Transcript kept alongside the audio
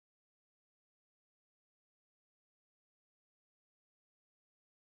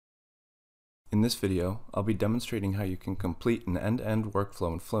In this video, I'll be demonstrating how you can complete an end-to-end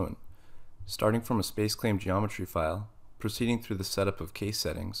workflow in Fluent, starting from a space-claim geometry file, proceeding through the setup of case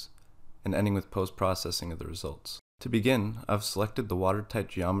settings, and ending with post-processing of the results. To begin, I've selected the Watertight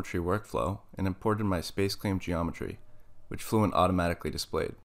Geometry workflow and imported my space-claim geometry, which Fluent automatically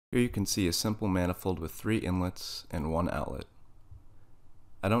displayed. Here you can see a simple manifold with 3 inlets and 1 outlet.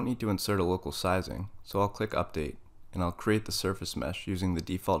 I don't need to insert a local sizing, so I'll click Update, and I'll create the surface mesh using the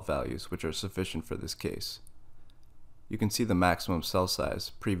default values, which are sufficient for this case. You can see the maximum cell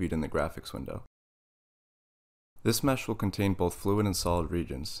size previewed in the graphics window. This mesh will contain both fluid and solid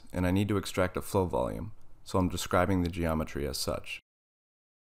regions, and I need to extract a flow volume, so I'm describing the geometry as such.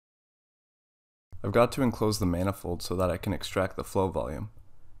 I've got to enclose the manifold so that I can extract the flow volume,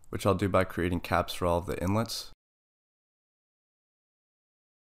 which I'll do by creating caps for all of the inlets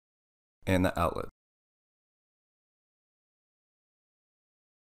and the outlet.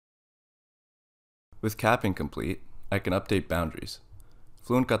 With capping complete, I can update boundaries.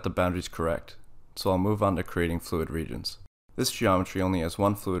 Fluent got the boundaries correct, so I'll move on to creating fluid regions. This geometry only has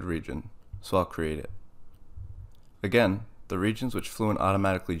one fluid region, so I'll create it. Again, the regions which Fluent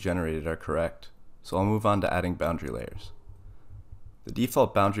automatically generated are correct, so I'll move on to adding boundary layers. The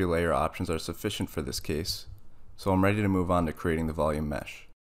default boundary layer options are sufficient for this case, so I'm ready to move on to creating the volume mesh.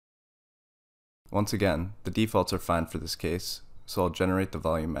 Once again, the defaults are fine for this case, so I'll generate the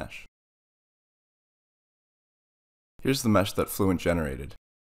volume mesh. Here's the mesh that Fluent generated.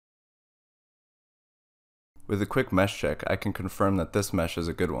 With a quick mesh check, I can confirm that this mesh is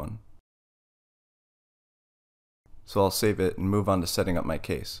a good one. So I'll save it and move on to setting up my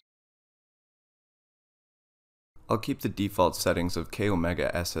case. I'll keep the default settings of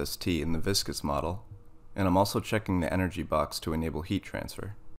k-omega SST in the viscous model, and I'm also checking the energy box to enable heat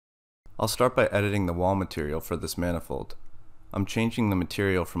transfer. I'll start by editing the wall material for this manifold. I'm changing the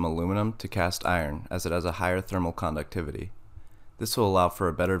material from aluminum to cast iron as it has a higher thermal conductivity. This will allow for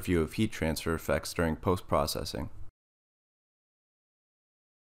a better view of heat transfer effects during post-processing.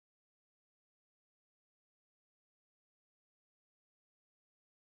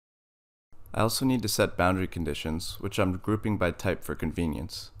 I also need to set boundary conditions, which I'm grouping by type for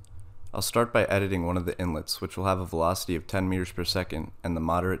convenience. I'll start by editing one of the inlets, which will have a velocity of 10 meters per second and the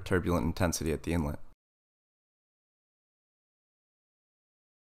moderate turbulent intensity at the inlet.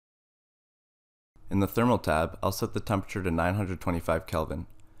 In the Thermal tab, I'll set the temperature to 925 Kelvin.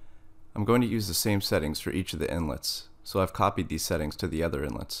 I'm going to use the same settings for each of the inlets, so I've copied these settings to the other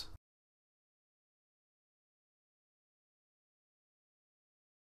inlets.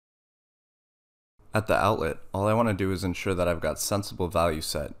 At the outlet, all I want to do is ensure that I've got sensible values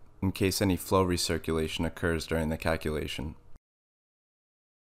set, in case any flow recirculation occurs during the calculation.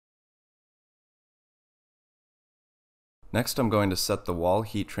 Next, I'm going to set the wall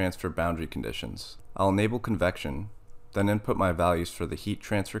heat transfer boundary conditions. I'll enable convection, then input my values for the heat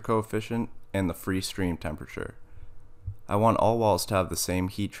transfer coefficient and the free stream temperature. I want all walls to have the same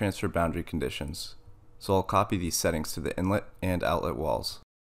heat transfer boundary conditions, so I'll copy these settings to the inlet and outlet walls.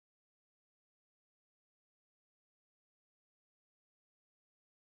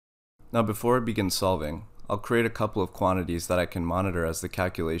 Now before I begin solving, I'll create a couple of quantities that I can monitor as the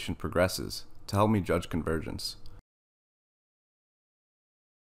calculation progresses to help me judge convergence.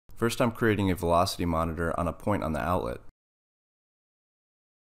 First, I'm creating a velocity monitor on a point on the outlet.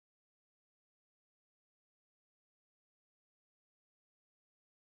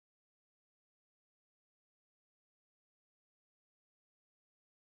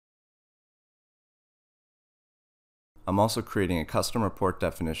 I'm also creating a custom report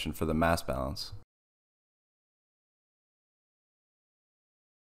definition for the mass balance.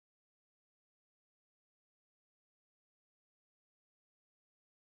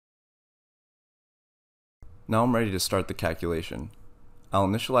 Now I'm ready to start the calculation. I'll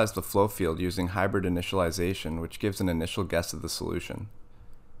initialize the flow field using hybrid initialization, which gives an initial guess of the solution.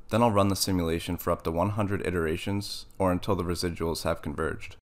 Then I'll run the simulation for up to 100 iterations or until the residuals have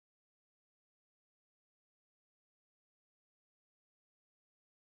converged.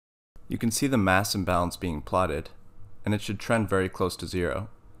 You can see the mass imbalance being plotted, and it should trend very close to 0.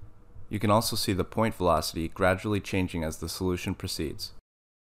 You can also see the point velocity gradually changing as the solution proceeds.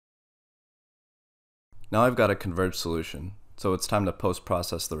 Now I've got a converged solution, so it's time to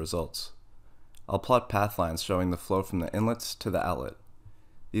post-process the results. I'll plot path lines showing the flow from the inlets to the outlet.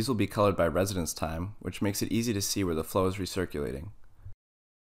 These will be colored by residence time, which makes it easy to see where the flow is recirculating.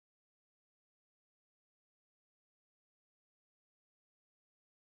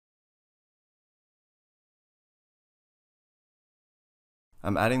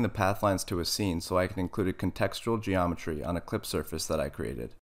 I'm adding the path lines to a scene so I can include a contextual geometry on a clip surface that I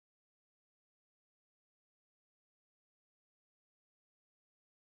created.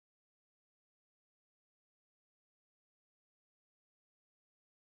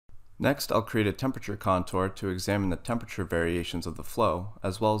 Next, I'll create a temperature contour to examine the temperature variations of the flow,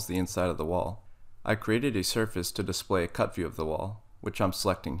 as well as the inside of the wall. I created a surface to display a cut view of the wall, which I'm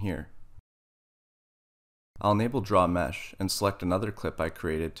selecting here. I'll enable Draw Mesh and select another clip I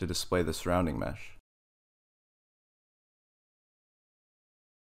created to display the surrounding mesh.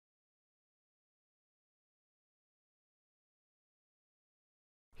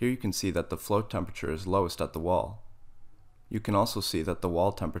 Here you can see that the flow temperature is lowest at the wall. You can also see that the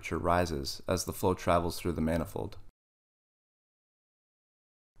wall temperature rises as the flow travels through the manifold.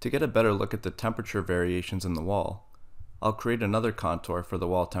 To get a better look at the temperature variations in the wall, I'll create another contour for the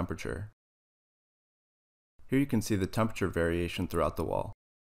wall temperature. Here you can see the temperature variation throughout the wall.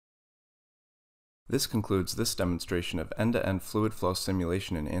 This concludes this demonstration of end-to-end fluid flow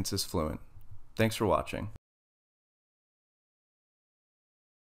simulation in ANSYS Fluent. Thanks for watching.